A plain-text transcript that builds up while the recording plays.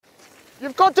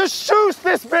You've got to shoot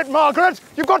this bit, Margaret.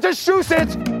 You've got to shoot it.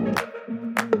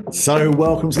 So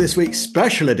welcome to this week's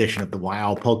special edition of the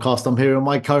Wow podcast. I'm here with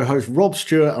my co-host Rob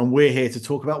Stewart, and we're here to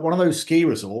talk about one of those ski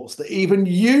resorts that even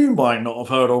you might not have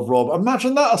heard of, Rob.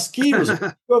 Imagine that, a ski resort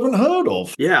you haven't heard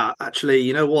of. Yeah, actually,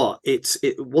 you know what? It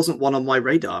wasn't one on my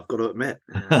radar, I've got to admit.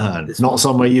 Not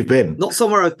somewhere you've been. Not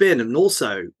somewhere I've been, and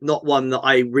also not one that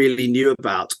I really knew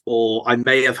about, or I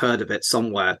may have heard of it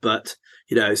somewhere, but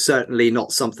certainly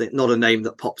not a name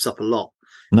that pops up a lot.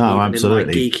 No, even absolutely. in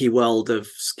my geeky world of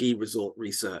ski resort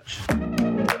research.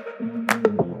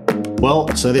 Well,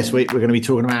 so this week we're going to be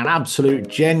talking about an absolute,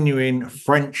 genuine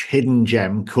French hidden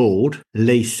gem called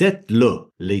Laux. Laux.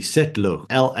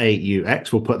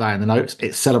 We'll put that in the notes.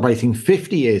 It's celebrating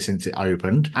 50 years since it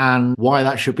opened, and why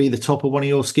that should be the top of one of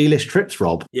your ski list trips,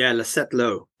 Rob. Yeah,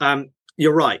 Laux.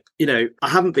 You're right. I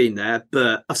haven't been there,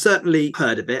 but I've certainly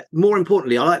heard of it. More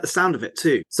importantly, I like the sound of it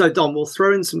too. So, Dom, we'll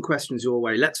throw in some questions your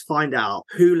way. Let's find out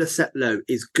who Laux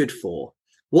is good for,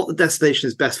 what the destination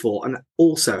is best for, and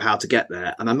also how to get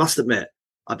there. And I must admit,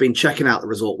 I've been checking out the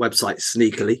resort website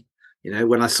sneakily,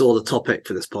 when I saw the topic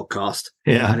for this podcast.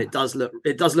 Yeah. And it does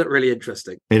look really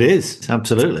interesting. It is,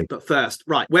 absolutely. But first,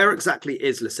 right, where exactly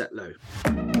is Laux?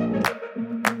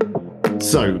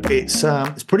 So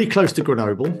it's pretty close to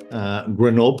Grenoble,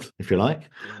 if you like,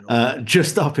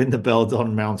 just up in the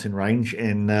Beldon mountain range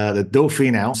in the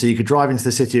Dauphiné. So you could drive into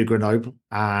the city of Grenoble,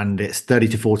 and it's 30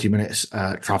 to 40 minutes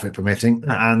traffic permitting,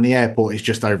 and the airport is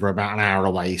just over about an hour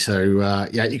away. So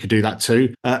you could do that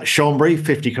too. Chambry,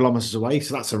 50 kilometers away,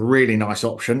 so that's a really nice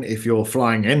option if you're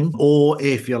flying in, or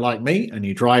if you're like me and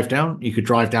you drive down. You could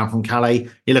drive down from Calais.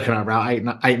 You're looking at about eight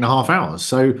and a half hours.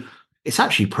 So it's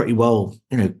actually pretty well,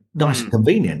 nice and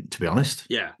convenient, to be honest.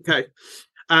 Yeah. Okay.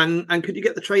 And could you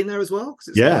get the train there as well? Because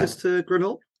it's close to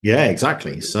Grenoble. Yeah,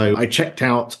 exactly. So I checked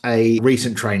out a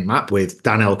recent train map with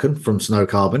Dan Elkin from Snow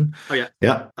Carbon. Oh yeah.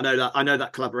 Yeah. I know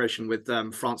that collaboration with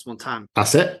France Montagne.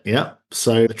 That's it. Yeah.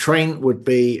 So the train would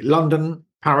be London,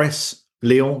 Paris,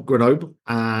 Lyon, Grenoble,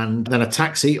 and then a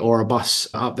taxi or a bus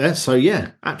up there. So yeah,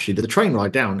 actually the train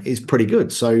ride down is pretty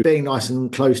good. So being nice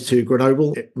and close to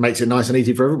Grenoble, it makes it nice and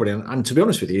easy for everybody. And to be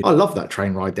honest with you, I love that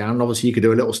train ride down. And obviously you could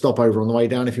do a little stopover on the way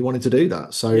down if you wanted to do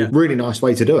that. So really nice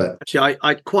way to do it. Actually,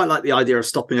 I quite like the idea of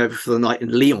stopping over for the night in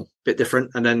Lyon, a bit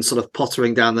different, and then sort of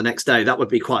pottering down the next day. That would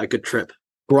be quite a good trip.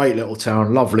 Great little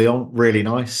town, lovely really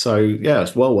nice. So yeah,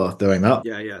 it's well worth doing that.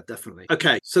 Yeah, definitely.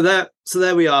 Okay, so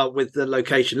there we are with the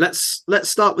location. Let's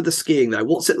start with the skiing though.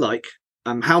 What's it like?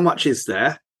 How much is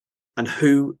there, and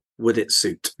who would it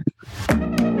suit?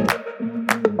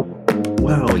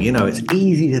 Well, it's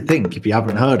easy to think if you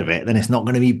haven't heard of it, then it's not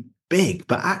going to be big,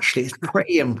 but actually it's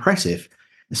pretty impressive,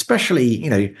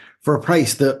 especially for a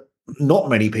place that not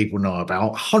many people know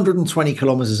about. 120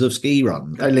 kilometers of ski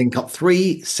run. They link up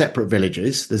 3 separate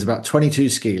villages. There's about 22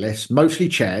 ski lifts, mostly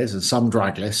chairs and some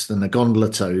drag lifts, and a gondola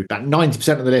too. About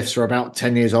 90% of the lifts are about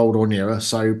 10 years old or newer,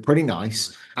 so pretty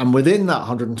nice. And within that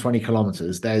 120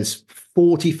 kilometers, there's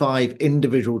 45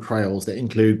 individual trails that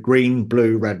include green,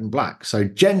 blue, red, and black. So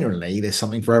generally, there's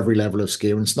something for every level of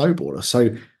skier and snowboarder.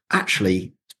 So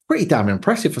actually, it's pretty damn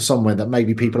impressive for somewhere that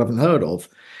maybe people haven't heard of.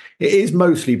 It is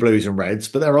mostly blues and reds,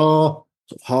 but there are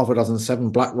half a dozen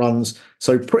 7 black runs,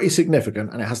 so pretty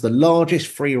significant. And it has the largest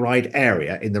free ride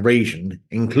area in the region,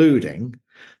 including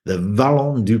the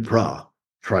Vallon du Prat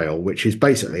trail, which is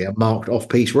basically a marked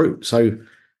off-piste route. So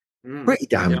pretty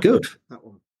damn good. That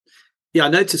one. Yeah, I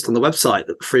noticed on the website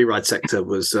that the free ride sector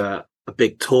was a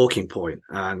big talking point,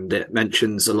 and it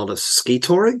mentions a lot of ski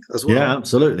touring as well. Yeah,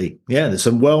 absolutely. Yeah, there's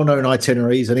some well-known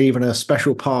itineraries and even a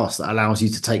special pass that allows you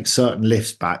to take certain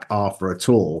lifts back after a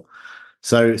tour.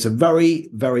 So it's a very,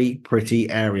 very pretty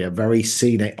area, very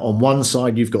scenic. On one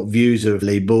side, you've got views of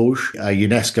Les Bauges, a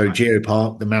UNESCO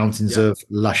geopark, the mountains of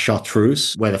La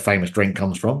Chartreuse, where the famous drink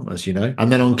comes from, as you know.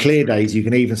 And then on clear days, you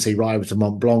can even see right over to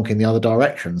Mont Blanc in the other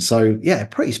direction. So yeah,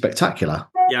 pretty spectacular.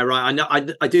 Yeah, right.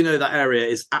 I do know that area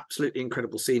is absolutely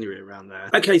incredible scenery around there.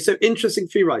 Okay, so interesting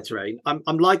free ride terrain.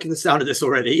 I'm liking the sound of this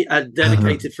already. A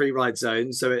dedicated free ride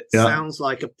zone. So it sounds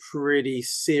like a pretty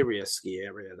serious ski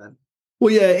area then.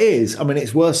 Well, yeah, it is. I mean,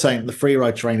 it's worth saying that the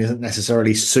freeride terrain isn't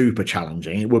necessarily super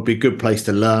challenging. It would be a good place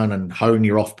to learn and hone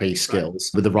your off-piste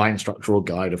skills with the right instructor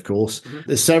guide, of course. Mm-hmm.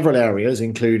 There's several areas,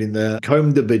 including the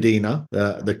Combe de Bedina,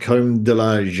 the Combe de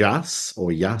la Jasse, or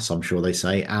Yasse, I'm sure they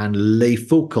say, and Les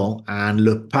Faucons and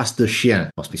Le Pas de Chien.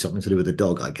 Must be something to do with the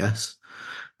dog, I guess.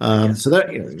 So there,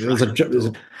 there's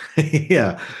a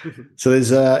yeah. So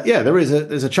there's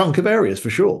a chunk of areas for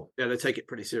sure. Yeah, they take it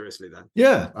pretty seriously then.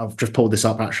 Yeah, I've just pulled this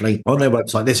up actually on their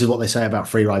website. This is what they say about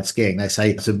freeride skiing. They say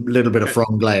it's a little bit of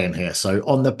franglais in here. So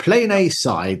on the Plain A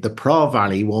side, the Pra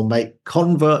Valley will make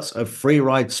converts of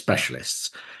freeride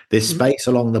specialists. This space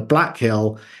along the Black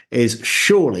Hill is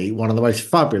surely one of the most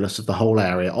fabulous of the whole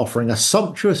area, offering a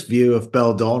sumptuous view of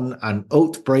Beldon and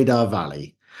Haute Breda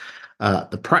Valley.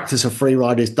 The practice of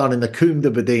freeride is done in the Combe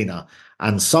de Bedina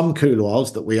and some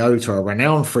couloirs that we owe to a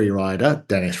renowned freerider,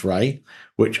 Dennis Ray,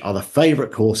 which are the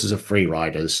favourite courses of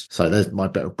freeriders. So there's my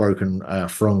bit of broken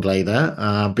franglais there,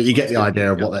 but you get the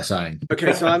idea of what they're saying.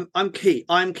 Okay, so I'm key.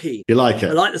 You like it?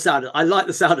 I like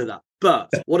the sound of that.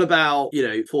 But what about,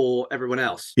 for everyone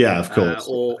else? Yeah, of course.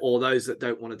 Or those that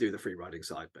don't want to do the free riding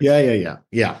side. Basically.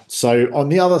 Yeah. So on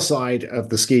the other side of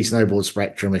the ski snowboard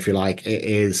spectrum, if you like,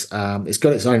 it's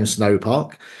got its own snow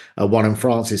park. One in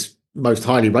France is most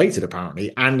highly rated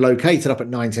apparently, and located up at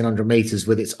 1900 meters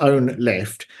with its own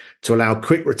lift to allow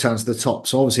quick returns to the top.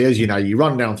 So obviously, as you know, you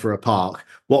run down through a park.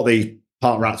 What the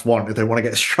park rats want is they want to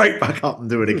get straight back up and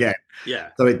do it again. Yeah.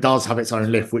 So it does have its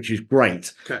own lift, which is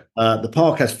great. Okay. The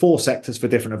park has 4 sectors for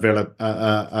different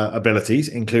abilities,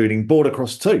 including border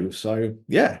cross 2. So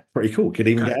yeah, pretty cool. Could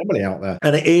even get Emily out there.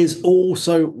 And it is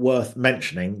also worth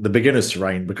mentioning the beginner's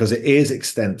terrain because it is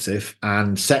extensive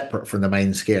and separate from the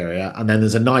main ski area. And then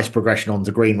there's a nice progression on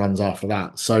to green runs after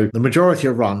that. So the majority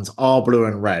of runs are blue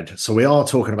and red. So we are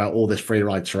talking about all this free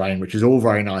ride terrain, which is all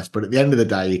very nice. But at the end of the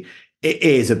day, it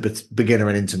is a beginner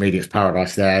and intermediate's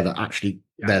paradise there that actually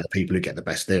they're the people who get the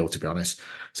best deal, to be honest.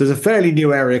 So there's a fairly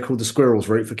new area called the Squirrels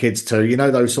Route for kids too. You know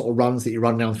those sort of runs that you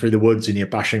run down through the woods and you're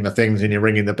bashing the things and you're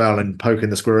ringing the bell and poking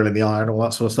the squirrel in the eye and all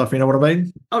that sort of stuff. You know what I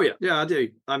mean? Oh, yeah, I do.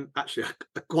 I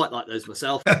quite like those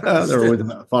myself. They're always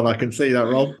fun. I can see that,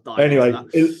 Rob. Anyway,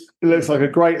 it looks like a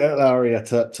great little area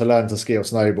to learn to ski or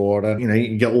snowboard. And, you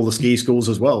can get all the ski schools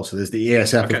as well. So there's the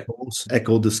ESF, of course,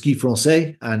 École de Ski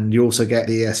Français. And you also get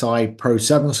the ESI Pro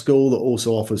 7 school that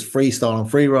also offers freestyle and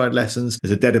freeride lessons.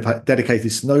 There's a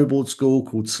dedicated snowboard school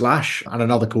called Slash and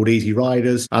another called Easy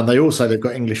Riders. And they've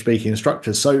got English-speaking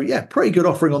instructors. So, yeah, pretty good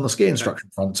offering on the ski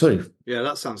instruction front too. Yeah,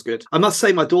 that sounds good. I must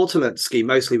say my daughter learned to ski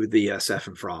mostly with the ESF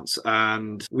in France,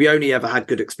 and we only ever had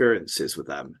good experiences with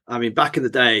them. I mean, back in the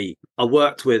day, I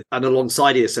worked with and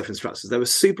alongside ESF instructors. They were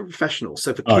super professional.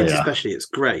 So for kids especially, it's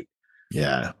great.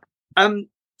 Yeah.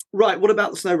 Right, what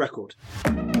about the snow record?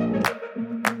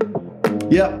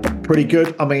 Yeah, pretty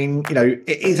good. I mean,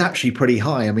 it is actually pretty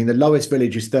high. I mean, the lowest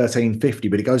village is 1350,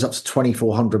 but it goes up to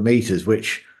 2400 meters,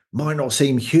 which might not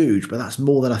seem huge, but that's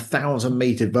more than 1,000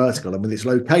 meter vertical. And with its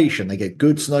location, they get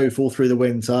good snowfall through the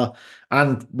winter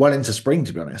and well into spring,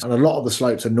 to be honest. And a lot of the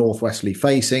slopes are northwesterly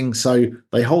facing, so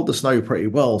they hold the snow pretty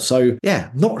well. So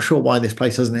yeah, not sure why this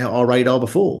place hasn't hit our radar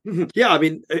before. Yeah, I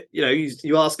mean,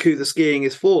 you ask who the skiing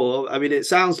is for. I mean, it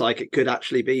sounds like it could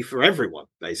actually be for everyone,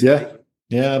 basically.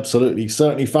 Yeah, absolutely.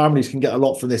 Certainly families can get a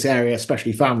lot from this area,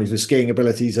 especially families with skiing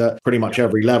abilities at pretty much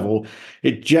every level.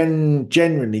 It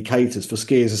genuinely caters for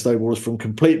skiers and snowboarders from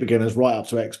complete beginners right up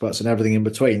to experts and everything in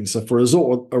between. So for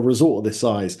a resort of this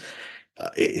size,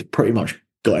 it pretty much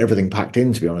got everything packed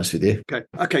in, to be honest with you.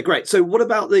 Okay, great. So what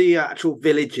about the actual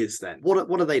villages then?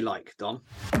 What are they like, Dom?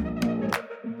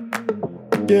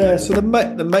 Yeah, so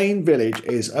the main village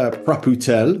is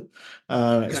Praputel.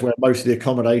 It's where most of the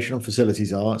accommodation and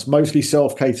facilities are. It's mostly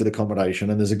self-catered accommodation,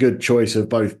 and there's a good choice of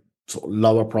both sort of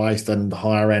lower priced and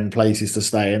higher end places to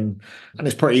stay in. And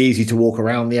it's pretty easy to walk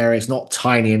around the area. It's not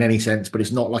tiny in any sense, but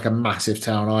it's not like a massive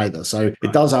town either. So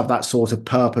it does have that sort of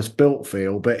purpose-built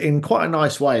feel, but in quite a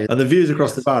nice way. And the views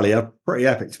across the valley are pretty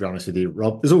epic, to be honest with you,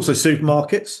 Rob. There's also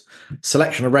supermarkets,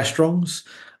 selection of restaurants.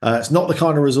 It's not the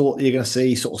kind of resort that you're going to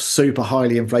see sort of super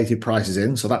highly inflated prices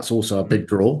in. So that's also a big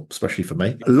draw, especially for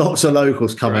me. Lots of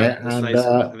locals come here. And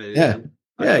exactly.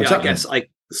 I guess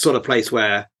sort of place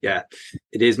where,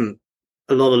 it isn't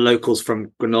a lot of locals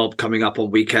from Grenoble coming up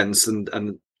on weekends and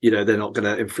they're not going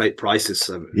to inflate prices.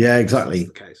 So yeah, exactly.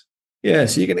 That's the case. Yeah,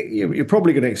 so you're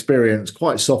probably going to experience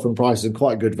quite softened prices and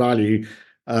quite good value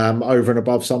over and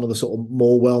above some of the sort of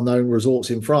more well-known resorts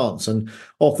in France. And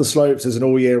off the slopes, there's an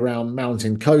all-year-round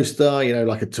mountain coaster,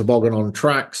 like a toboggan on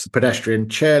tracks, pedestrian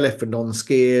chairlift for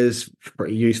non-skiers,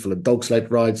 pretty useful, and dog sled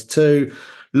rides too.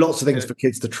 Lots of things for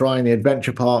kids to try in the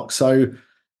adventure park. So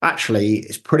actually,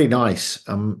 it's pretty nice.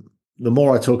 The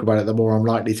more I talk about it, the more I'm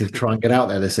likely to try and get out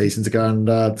there this season to go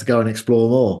and explore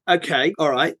more. Okay, all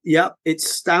right, yep,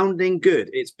 it's sounding good.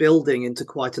 It's building into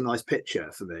quite a nice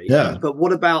picture for me. Yeah. But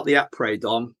what about the après,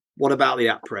 Dom? What about the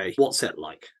après? What's it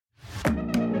like?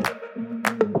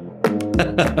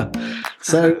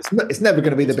 So it's never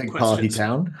going to be the Some big party questions.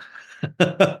 town.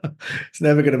 It's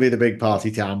never going to be the big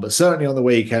party town, but certainly on the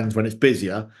weekends when it's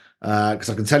busier, because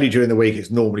I can tell you during the week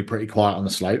it's normally pretty quiet on the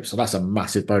slope. So that's a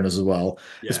massive bonus as well,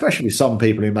 Yeah. especially with some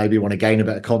people who maybe want to gain a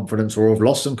bit of confidence or have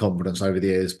lost some confidence over the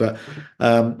years. But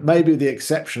maybe with the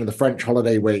exception of the French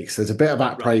holiday weeks, there's a bit of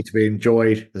that play to be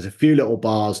enjoyed. There's a few little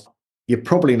bars. You're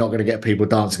probably not going to get people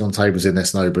dancing on tables in their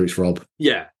snow boots, Rob.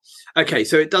 Yeah. Okay.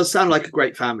 So it does sound like a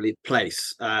great family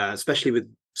place, especially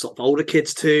with sort of older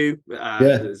kids too.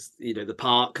 There's, the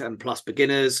park and plus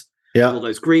beginners, all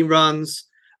those green runs,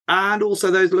 and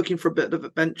also those looking for a bit of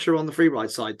adventure on the free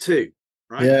ride side too.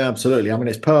 Right. Yeah, absolutely. I mean,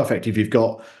 it's perfect if you've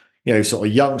got, sort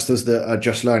of youngsters that are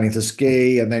just learning to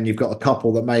ski, and then you've got a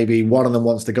couple that maybe one of them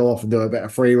wants to go off and do a bit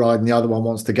of free ride and the other one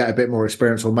wants to get a bit more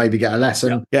experience or maybe get a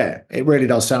lesson. Yeah, it really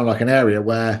does sound like an area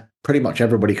where pretty much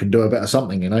everybody can do a bit of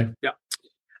something, Yeah.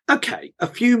 Okay, a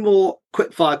few more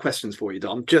quick fire questions for you,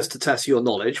 Dom, just to test your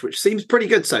knowledge, which seems pretty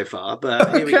good so far.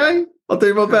 But here we go. I'll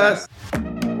do my best.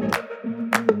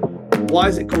 Why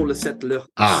is it called Le Sept Laux?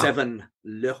 Seven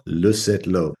Laux. Le Sept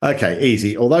Laux. Okay,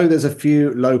 easy. Although there's a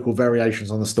few local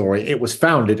variations on the story, it was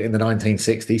founded in the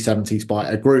 1960s, 70s by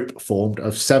a group formed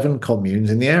of 7 communes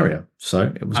in the area.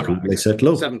 So it was called Le Sept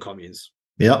Laux. 7 communes.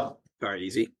 Yep. Very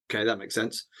easy. Okay, that makes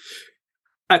sense.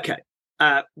 Okay,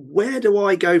 where do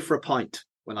I go for a pint?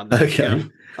 When I'm there. Okay.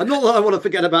 I'm not that I want to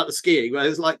forget about the skiing. Well,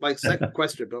 it's like my second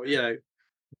question, but I'm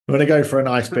going to go for a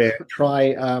nice beer.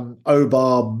 Try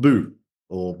Obar Bu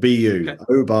or BU. Okay.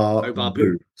 Obar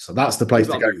Bu. So that's the place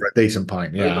to go for a decent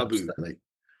pint. Yeah, absolutely.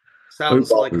 Sounds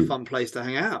like a fun place to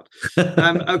hang out.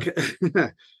 Okay.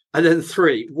 And then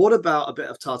 3. What about a bit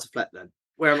of tartiflette then?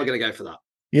 Where am I going to go for that?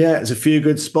 Yeah, there's a few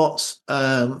good spots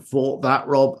for that,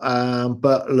 Rob.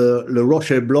 But Le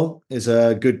Rocher Blanc is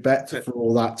a good bet for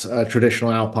all that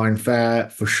traditional Alpine fare.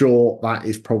 For sure, that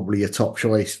is probably a top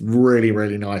choice. Really,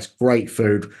 really nice. Great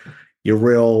food. Your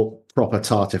real proper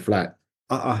tartiflette.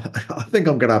 I think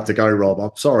I'm going to have to go, Rob.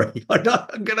 I'm sorry. I'm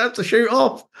going to have to shoot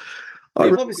off.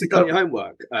 You've obviously done your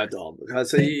homework, Dom.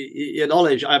 So your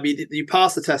knowledge, I mean, you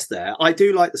passed the test there. I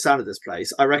do like the sound of this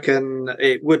place. I reckon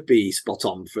it would be spot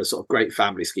on for a sort of great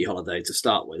family ski holiday to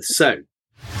start with. So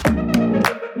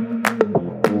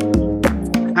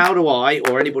how do I,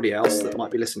 or anybody else that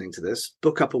might be listening to this,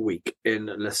 book up a week in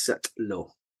Le Sept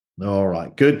Laux? All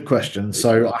right, good question.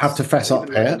 So I have to fess up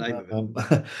here.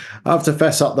 I have to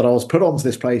fess up that I was put onto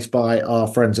this place by our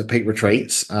friends at Peak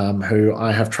Retreats, who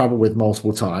I have travelled with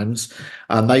multiple times,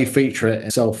 and they feature it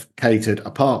in self-catered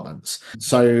apartments.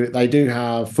 So they do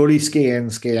have fully ski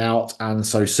in, ski out, and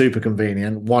so super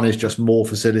convenient. One is just more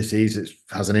facilities. It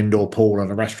has an indoor pool and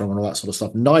a restaurant and all that sort of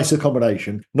stuff. Nice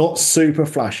accommodation, not super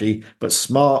flashy, but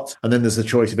smart. And then there's the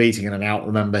choice of eating in and out.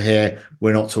 Remember here,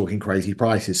 we're not talking crazy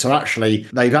prices. So actually,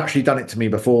 they've actually done it to me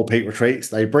before, Peak Retreats.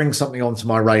 They bring something onto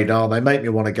my radar, they make me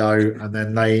want to go, and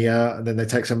then they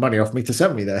take some money off me to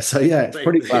send me there. So yeah, it's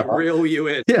pretty clever. They reel you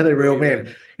in. Yeah, they reel me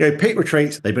in. Peak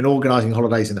Retreats, they've been organising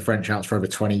holidays in the French Alps for over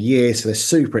 20 years, so they're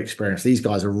super experienced. These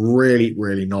guys are really,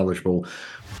 really knowledgeable.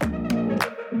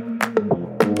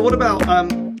 What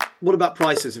about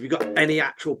prices? Have you got any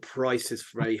actual prices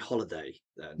for a holiday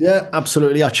then? Yeah,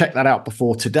 absolutely. I checked that out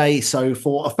before today. So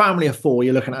for a family of 4,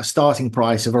 you're looking at a starting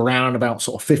price of around about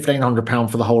sort of £1,500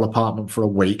 for the whole apartment for a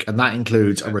week. And that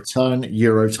includes a return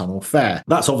Eurotunnel fare.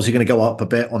 That's obviously going to go up a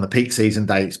bit on the peak season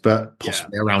dates, but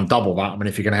possibly around double that. I mean,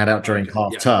 if you're going to head out during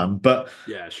half term, but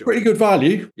pretty good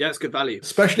value. Yeah, it's good value.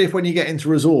 Especially if when you get into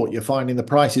resort, you're finding the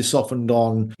prices softened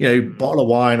on, bottle of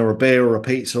wine or a beer or a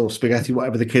pizza or spaghetti,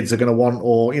 whatever the kids are going to want,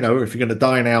 or, if you're going to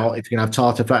dine out, if you're going to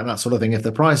have tartiflette and that sort of thing, if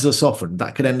the prices are softened,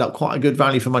 that could end up quite a good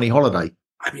value for money holiday.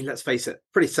 I mean, let's face it,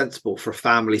 pretty sensible for a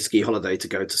family ski holiday to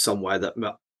go to somewhere that,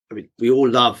 I mean, we all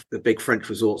love the big French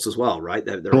resorts as well, right?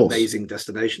 They're amazing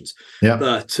destinations. Yeah.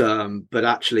 But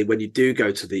actually, when you do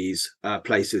go to these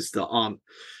places that aren't,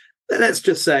 let's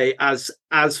just say, as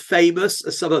famous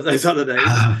as some of those other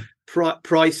names,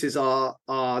 prices are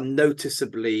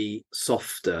noticeably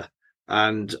softer.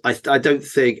 And I don't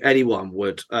think anyone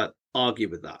would argue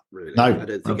with that, really. No, I don't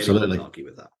think absolutely. anyone would argue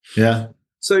with that. Yeah.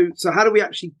 So how do we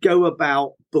actually go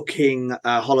about booking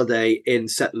a holiday in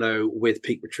Sept Laux with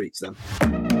Peak Retreats then?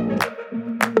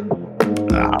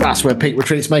 That's where Peak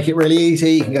Retreats make it really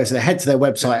easy. You can go to head to their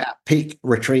website at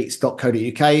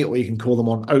peakretreats.co.uk, or you can call them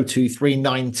on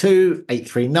 02392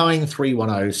 839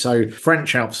 310. So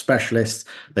French Alps specialists.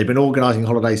 They've been organising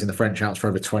holidays in the French Alps for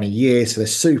over 20 years, so they're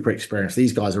super experienced.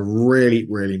 These guys are really,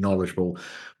 really knowledgeable.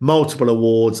 multiple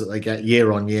awards that they get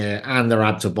year on year, and they're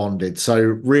ABTA bonded. So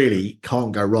really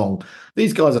can't go wrong.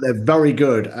 These guys, they're very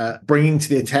good at bringing to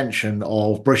the attention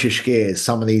of British skiers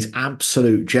some of these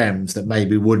absolute gems that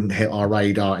maybe wouldn't hit our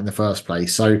radar in the first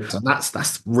place. So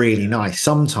that's really nice.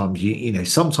 Sometimes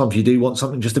sometimes you do want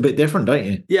something just a bit different, don't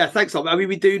you? Yeah, thanks, Tom. I mean,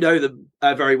 we do know them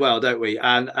very well, don't we?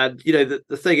 And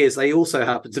the thing is, they also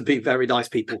happen to be very nice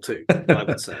people too, I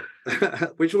would say.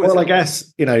 I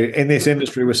guess, in this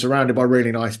industry, we're surrounded by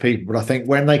really nice people, but I think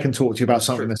when they can talk to you about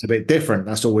something that's a bit different,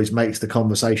 that's always makes the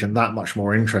conversation that much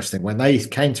more interesting. When they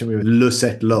came to me with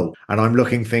Laux, and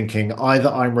I'm thinking, either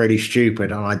I'm really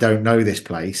stupid and I don't know this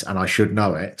place and I should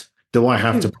know it, do I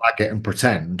have to plug it and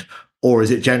pretend, or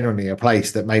is it genuinely a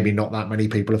place that maybe not that many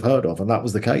people have heard of? And that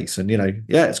was the case. And,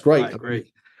 it's great. I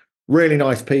agree. Really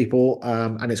nice people.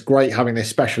 And it's great having this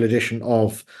special edition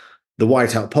of the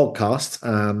Whiteout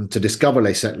podcast to discover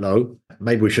Les Laux.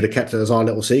 Maybe we should have kept it as our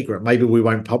little secret. Maybe we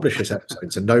won't publish this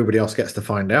episode so nobody else gets to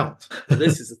find out. Well,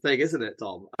 this is the thing, isn't it,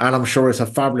 Tom? And I'm sure it's a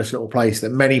fabulous little place that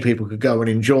many people could go and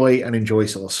enjoy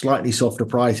sort of slightly softer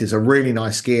prices, a really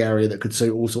nice ski area that could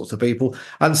suit all sorts of people,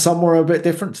 and somewhere a bit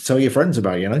different to tell your friends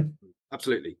about,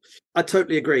 Absolutely. I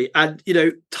totally agree. And,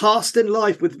 tasked in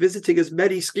life with visiting as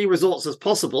many ski resorts as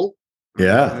possible.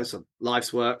 Yeah. Some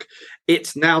life's work.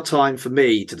 It's now time for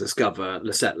me to discover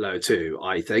Les Laux too,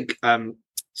 I think.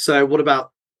 So what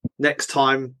about next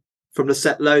time from Les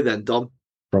Laux then, Dom?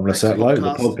 From Les Laux,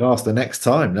 the podcast the next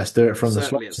time. Let's do it from the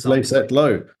Swaps of Les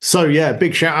Laux. So yeah,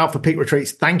 big shout out for Peak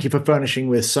Retreats. Thank you for furnishing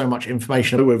with so much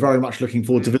information. We're very much looking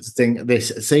forward to visiting this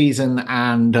season.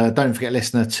 And don't forget,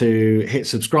 listener, to hit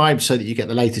subscribe so that you get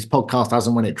the latest podcast as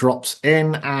and when it drops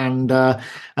in. And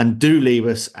do leave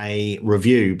us a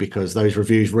review, because those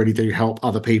reviews really do help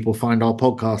other people find our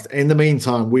podcast. In the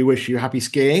meantime, we wish you happy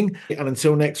skiing. And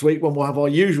until next week, when we'll have our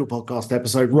usual podcast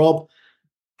episode, Rob,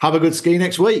 have a good ski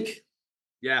next week.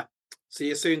 Yeah. See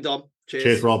you soon, Dom.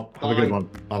 Cheers, Rob. Have a good one.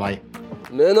 Bye-bye.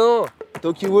 Mais non,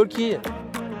 talkie-walkie.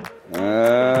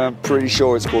 I'm pretty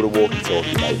sure it's called a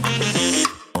walkie-talkie, mate.